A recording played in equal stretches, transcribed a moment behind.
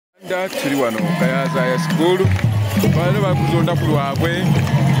Tuli wano Gayaza High School. Bano bakuzonda ku lwabwe.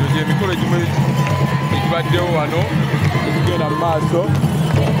 Gye emikolo egibaddewo wano ekigenda mu maaso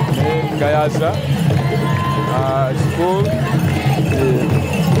ne Gayaza High School.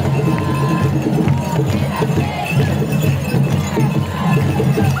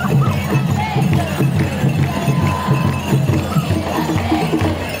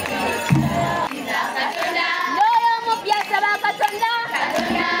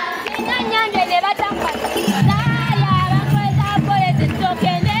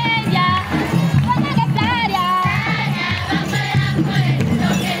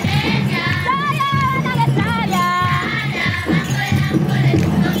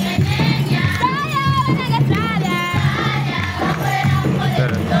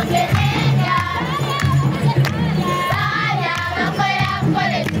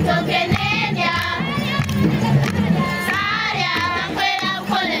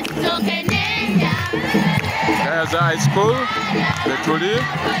 Gayaza High School betuli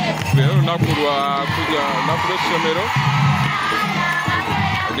olunaku lw'essomero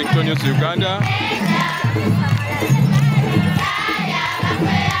Digital News Uganda.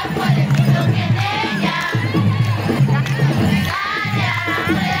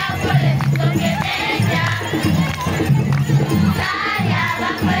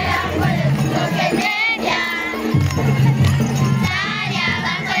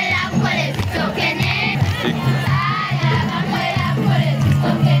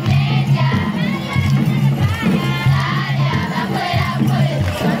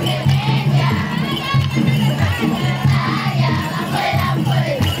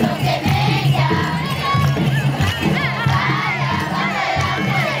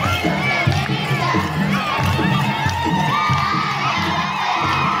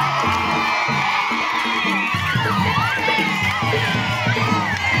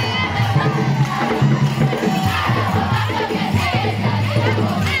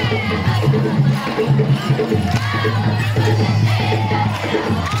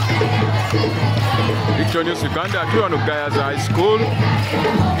 Digital News Uganda tuli wano Gayaza High School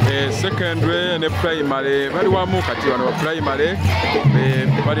secondary ne primary bali wamu kati wano ba primary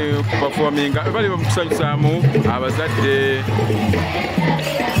bali performinga bali bakusanyusamu abazadde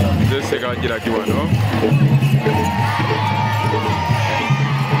zeseka bagiraki wano.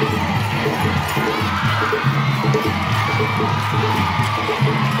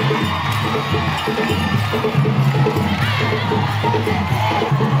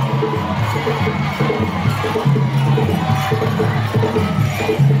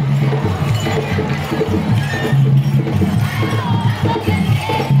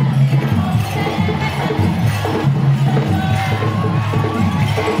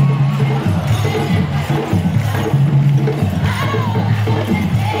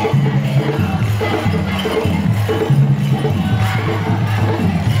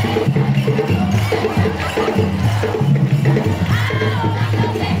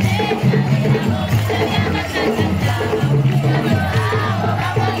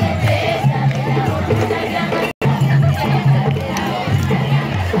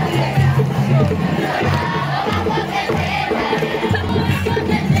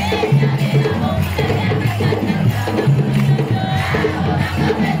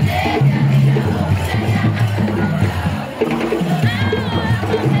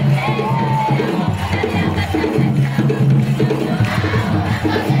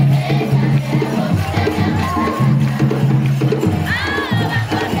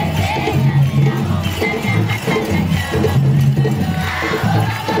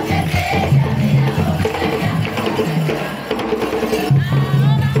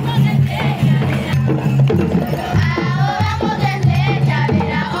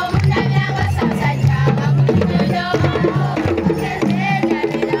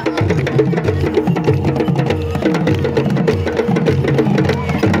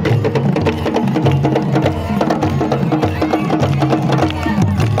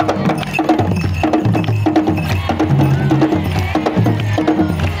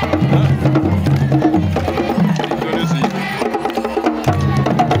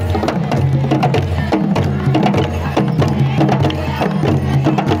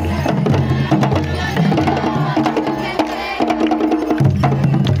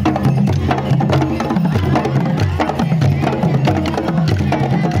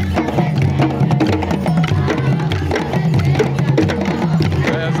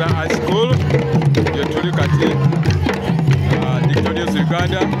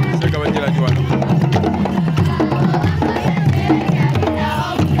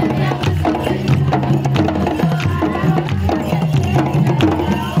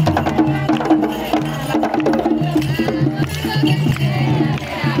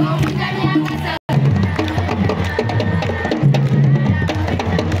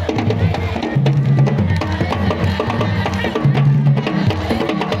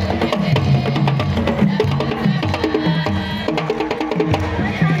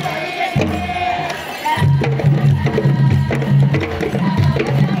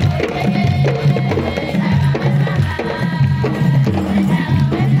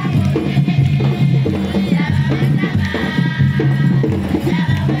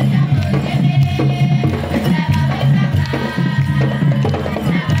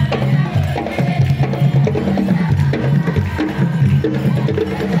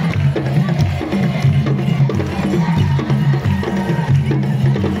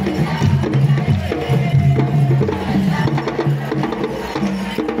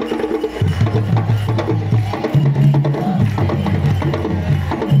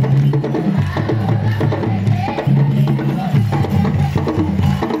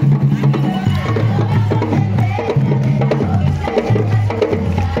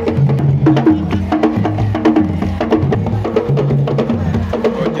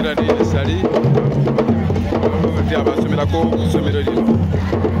 okutumalako ku ssomero lino.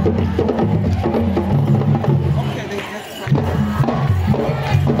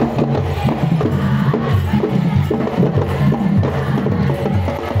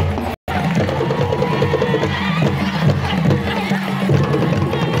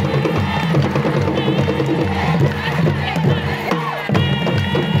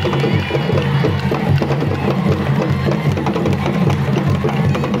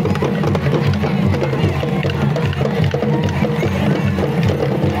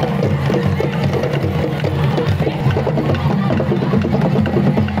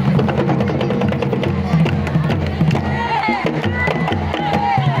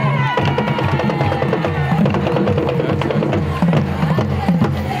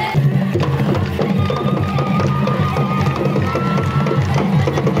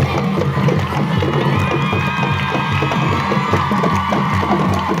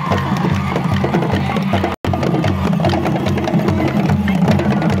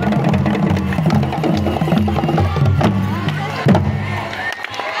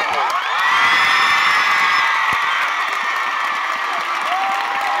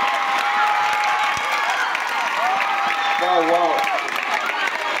 Wow.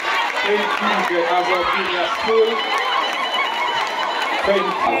 Thank you, Gayaza School. Thank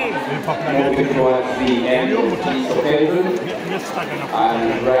you. Moving towards the end of this occasion,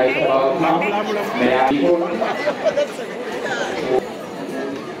 and right about now, may I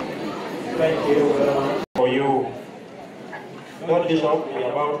thank you for you. God Bishop, we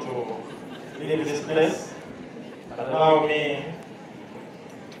are about to leave this place. Allow me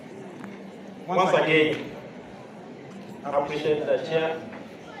once again appreciate the chair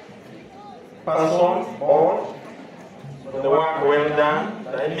person, board, for the work well done,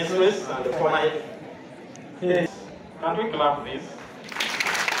 the headmistress and the former head. Can we clap this?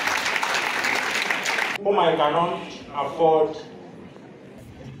 Whom I cannot afford.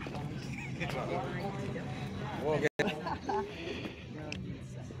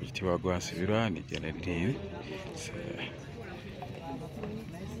 Kitibwa gwasibirwa ndi Geraldine Ssali.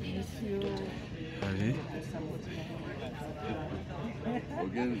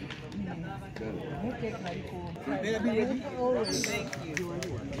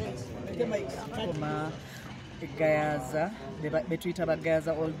 Gayaza betuyita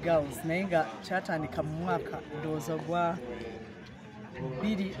Gayaza Old Girls naye nga kyatandika mu mwaka ndowooza gwa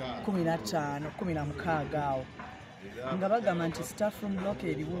 2015-16 awo nga bagamba nti staff room block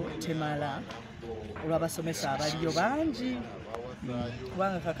eriwo temala olw'abasomesa abaliyo bangi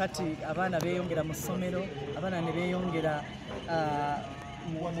kubanga kakati abaana beeyongera mu ssomero abaana ne beeyongera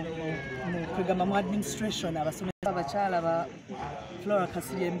kwegamba mu administration abasomesa abakyala ba Flora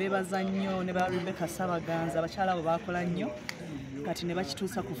Kasirye mbebaza nnyo ne ba Rebecca Sabaganza abakyala abo bakola nnyo kati ne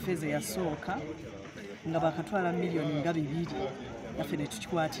bakituusa ku feeze yasooka nga bakatwala miliyoni nga 2 naffe ne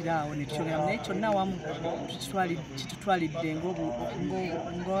tukikwatira awo ne tukyogera naye kyonna awamu kitutwalidde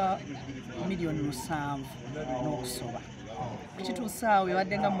nga miliyoni 7 n'okusoba kituusa awo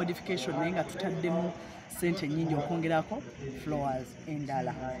yabadde nga modification naye nga tutaddemu sente nyingi okwongerako floors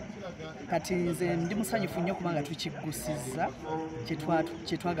endala kati nze ndi musanyufu nnyo kubanga tukigusizza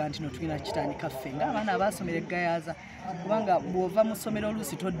kyetwaga nti notugenda kitandika ffe ng'abaana abaasomera Gayaza kubanga bw'ova mu ssomero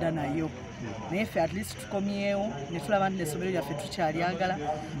oluusi todda nayo naye ffe at least tukomyewo ne tulaba nti n'essomero lyaffe tukyalyagala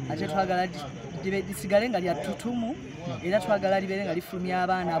ate twagala lisigale nga lya ttutumu era twagala libeere nga lifulumya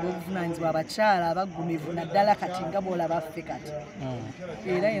abaana ab'obuvunaanyizibwa abakyala abaggumivu naddala kati nga bw'olaba ffe kati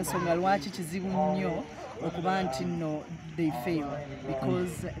era ensonga lwaki kizibu nnyo okuba nti nno they fail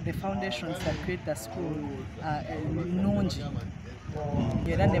because the foundations that create the school nnungi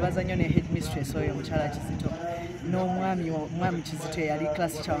era ne baza nnyo ne headmistress oyo mukyala Kizito n'omwami Kizito eyali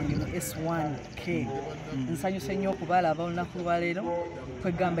class kyawange mu S1K nsanyuse nnyo okubalaba olunaku lwaleero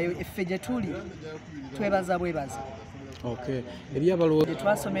kwegamba effe gye tuli twebaza bwebaza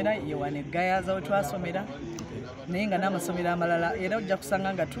twasomera yewane Gayaza we twasomera naye nga n'amasomero amalala era ojja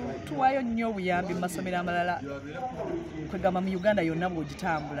kusanga nga tuwaayo nnyo obuyambi mu masomero amalala kwegamba mu Uganda yonna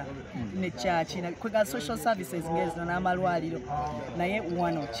bw'ogitambula ne kyaki kwegamba social services ng'ezo n'amalwaliro naye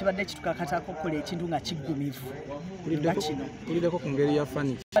wano kibadde kitukakatako okukola ekintu nga kiggumivu nga kino tuliddeko ku ngeri ya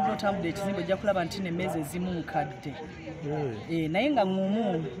furniture badde otambula ekizimbe ojja kulaba nti n'emmeeza ezimu nkadde naye nga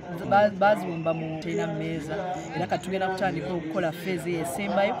mumu bazumba mu terina mmeeza era kati tugenda kutandika okukola feezi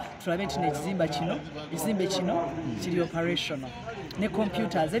esembayo tulabe nti n'ekizimbe kino kiri operational ne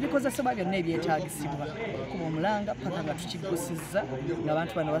computers ebikozesebwa byonna ebyetaagisibwa kuba omulanga paka nga tukigusizza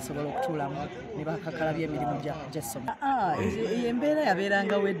ng'abantu bano basobola okutuulamu ne bakakalabya emirimu gy'essomero embeera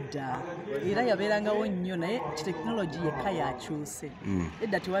yabeerangawo edda era yabeerangawo nnyo naye tekinologi yekka yakyuse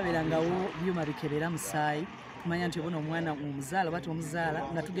edda tewabeerangawo byuma bikebera musaayi kumanya nti obona omwana omuzaala oba tomuzaala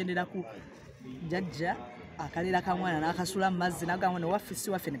nga tugendera ku jjajja akalera ka mwana n'akasula mu mazzi n'agamba newaffe si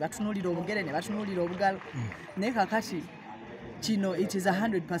waffe ne batunuulira obugere ne batunuulira obugalo naye kakati kino it is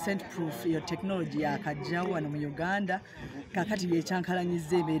 100% proof your technology yakajjawo wano mu Uganda kakati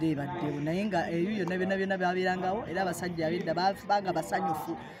byekyankalanyiza embeera ebaddewo naye nga ebyo byonna byonna byabeerangawo era abasajja abedda banga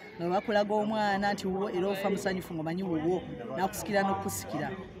basanyufu nga bakulaga omwana nti wuwo era ofa musanyufu ng'omanyi wuwo n'akusikira n'okusikira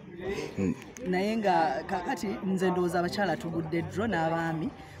naye nga kakati nze ndowooza abakyala tugudde dro n'abaami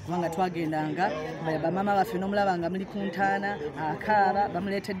kubanga twagendanga bamama baffe n'omulaba nga muli ku ntaana akaaba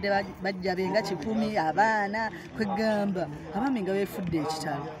bamuleetedde bajja be nga 10 abaana kwegamba abaami nga beefudde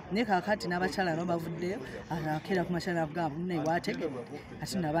ekitalo naye kakati n'abakyala nabo bavuddeyo akeera ku makyala agamba naye waategedde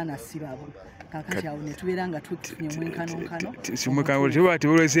ate n'abaana sibabo kakati awo ne tubeera nga tufunye mwenkanonkano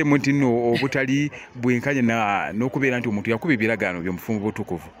tebateberezeemu nti nno obutali bwenkanye n'okubeera nti omuntu yakuba ebiragaano by'omufumbo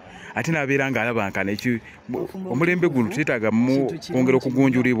butukuvu ate n'abeera ng'alaba nkana omulembe guno twetaaga kwongera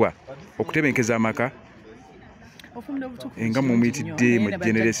okugunjulibwa okutebenkeza amaka nga mumuyitidde mu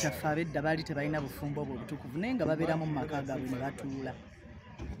generation abedda baali tebalina bufumbo obwo obutukuvu naye nga babeeramu mu maka gaabwe ne batuula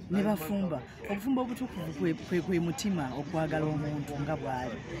ne bafumba obufumbo obutukuvu kwe mutima okwagala omuntu nga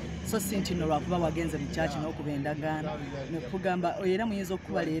bw'ali so si nti nno lwakuba wagenze mu kyaki n'okuba endagaano nekugamba era muyinza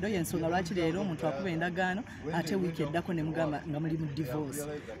okukuba leero yensonga lwaki leero omuntu akuba endagaano ate wiiki eddako ne mugamba nga muli mu divorce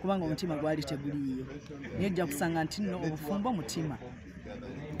kubanga omutima gwali teguliiyo naye ojja kusanga nti nno obufumbo mutima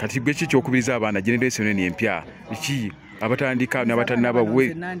kati gwe ki kyokubiriza abaana generation eno empya ki abatandika n'abatannabawe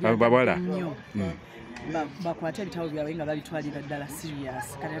babala bakwate ebitabo byabwe nga babitwalira ddala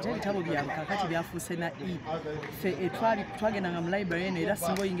serious kati ate ebitabo byabwe kakati byafuuse na ffe twagendanga mu library eno era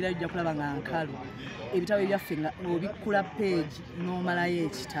singa oyingirayo ojja kulaba nga nkalu ebitabo ebyaffe nga obikkula page n'omalayo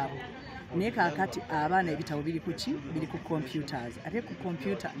ekitabo naye kakati abaana ebitabo biri ku ki biri ku computers ate ku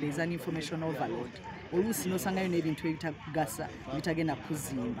computer there is an information overload oluusi n'osangayo n'ebintu ebitagasa ebitagenda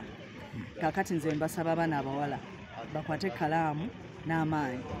kuzimba kakati nze mbasaba abaana abawala bakwate kalaamu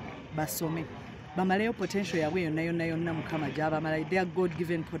n'amaanyi basome bamaleyo potential yabwe yonna mukama gy'abamalayo their god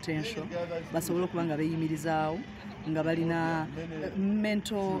given potential basobole okuba nga beeyimirizaawo nga balina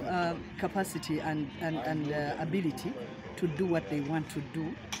mental capacity and ability to do what they want to do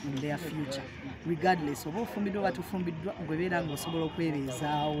in their future regardless oba ofumbiddwa oba tofumbiddwa gwebeera nga osobola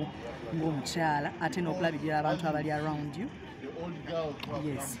okwebeezaawo ng'omukyala ate n'okulabirira abantu abali around you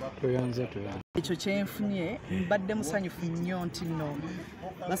yes ekyo kyenfunye mbadde musanyufu nnyo nti nno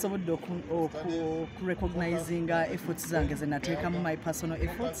basobodde okurecognizinga efforts zange ze nateekamu my personal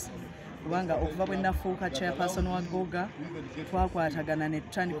efforts kubanga okuva bwe nafuuka chairperson wa Goga twakwatagana ne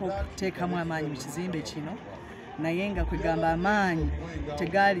tutandika okuteekamu amaanyi mu kizimbe kino naye nga kwegamba amaanyi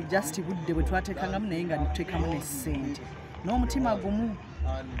tegaali just budde bwe twateekangamu naye nga netuteekamu ne ssente n'omutima gumu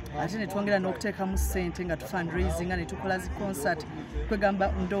ate ne twongera n'okuteekamu ssente nga tufundraisinga ne tukola zi concert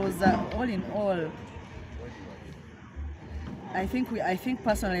kwegamba ndowooza all in all I think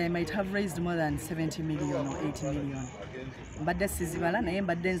personally I might have raised more than 70 million or 80 million mbadde sizibala naye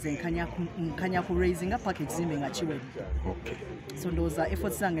mbadde nze nkanya ku raisinga paka ekizimbe nga kiwedde so ndowooza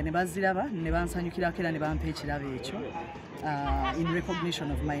efforts zange ne baziraba ne bansanyukirako era ne bampa ekirabo ekyo in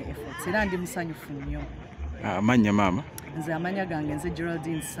recognition of my efforts era ndi musanyufu nnyo amannya maama nze amanya gange nze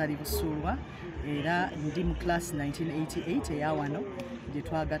Geraldine Ssali Busulwa era ndi mu class 1988 eya wano gye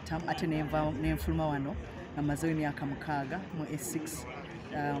twagattamu ate nenfuluma wano nga mazeyo emyaka 6 mu S6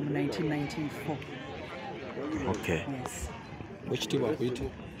 mu 1994 okay yes wekitiibwa akuyita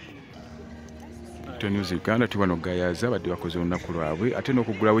News Uganda tubano Gayaza badde bakoze olunaku lwabwe ate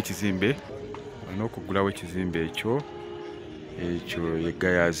n'okugulawo ekizimbe ekyo ye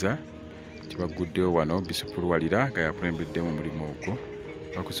Gayaza kibaguddewo wano Bisupu Lwalira nga yakulembedde mu mulimu ogwo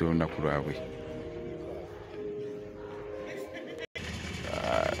bakoze olunaku lwabwe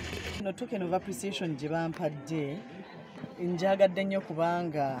no token of appreciation gye bampadde njagadde nnyo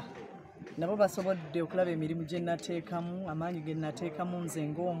kubanga nabo basobodde okulaba emirimu gye nateekamu amaanyi ge nateekamu nze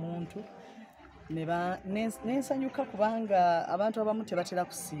ng'omuntu nensanyuka kubanga abantu abamu tebatera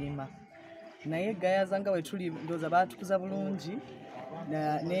kusiima naye Gayaza nga bwe tuli ndowooza baatukuza bulungi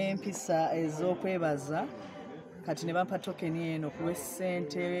n'empisa ez'okwebaza kati ne bampa tokeni eno kuwa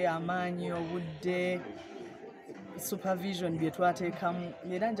ssente amaanyi obudde supervision bye twateekamu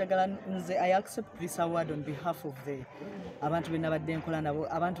era njagala nze I accept this award on behalf of the abantu be nabadde nkola nabo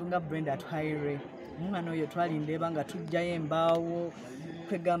abantu nga Brenda Twaire omwana oyo twalinda eba nga tujjayo embaawo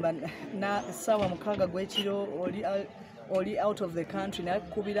kwegamba na ssaawa 6 gw'ekiro oli out of the country naye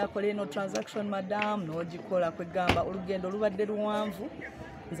kubirako leno transaction madam n'ogikola kwegamba olugendo lubadde luwanvu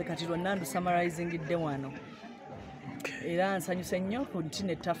nze kati lwonna ndu summarizingidde wano era nsanyuse nnyo ku nti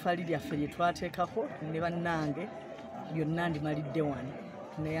n'ettaffaali lyaffe lye twateekako ne bannange byonna ndimalidde wano.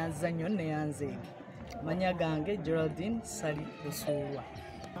 Neyanza nnyo neyanzeege. Amanya gange Geraldine Ssali Lusuulwa.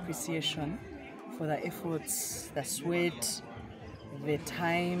 Appreciation for the efforts, the sweat, the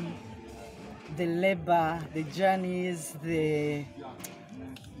time, the labor, the journeys, the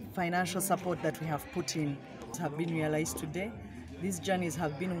financial support that we have put in have been realized today. These journeys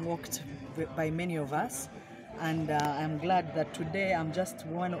have been walked by many of us, and I'm glad that today I'm just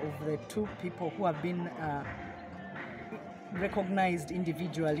one of the 2 people who have been recognized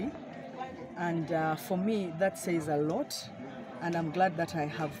individually, and for me that says a lot, and I'm glad that I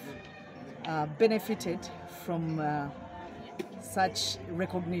have benefited from such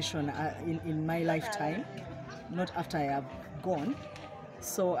recognition in my lifetime, not after I have gone.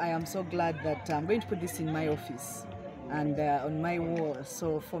 So I am so glad that I'm going to put this in my office and on my wall.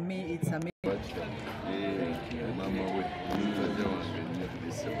 So for me it's amazing.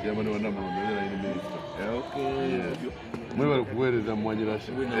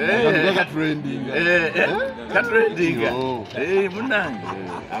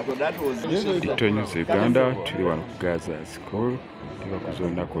 News Uganda tuli wano ku Gayaza School tubakuza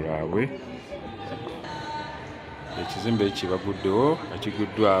olunaku lwabwe. Ekizimbe ekibaguddewo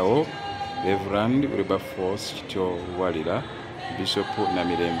ekiguddwawo Reverend Wilberforce Kityo Walira Bishop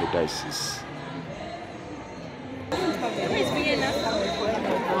Namirembe Diocese.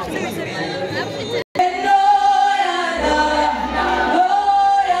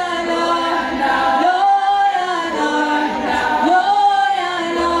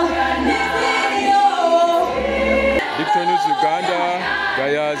 News Uganda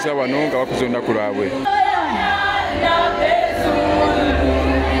Gayaza wano nga bakuza olunaku lwabwe.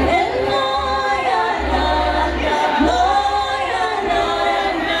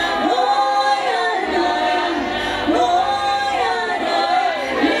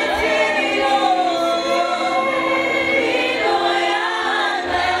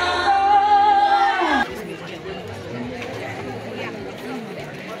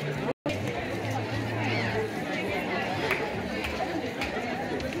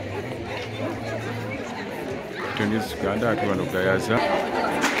 News Uganda ati wano Gayaza.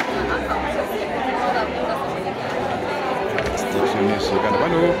 News Uganda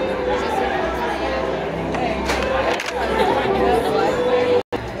wano.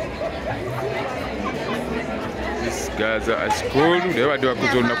 This Gayaza School naye badde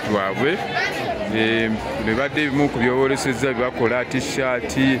bakuza olunaku lwabwe. Ne badde ebimu ku by'oboolesezza byebakola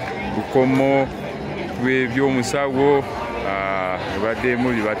t-shirt, bukomo, by'omusawo, ne baddemu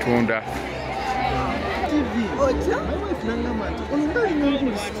bye batunda.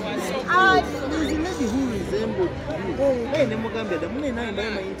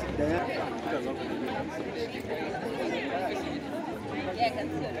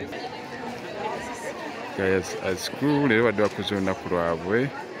 Gayaza School leero badde bakuza olunaku lwabwe.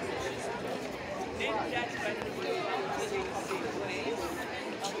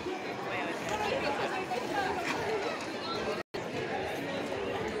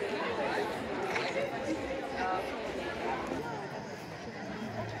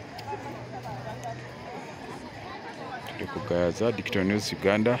 Gayaza Digital News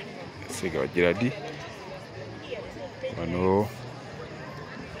Uganda Sega Geraldine wano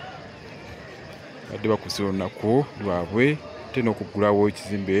badde bakuza olunaku lwabwe ate n'okuggulawo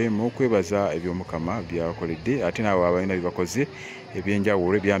ekizimbe mu kwebaza eby'Omukama byabakoledde ate nabo abalina bye bakoze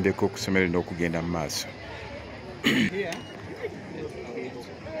ebyenjawulo ebyambeko okusomera n'okugenda mu maaso.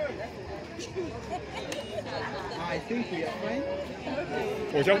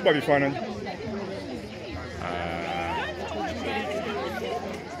 Ojja kuba bifaananyi.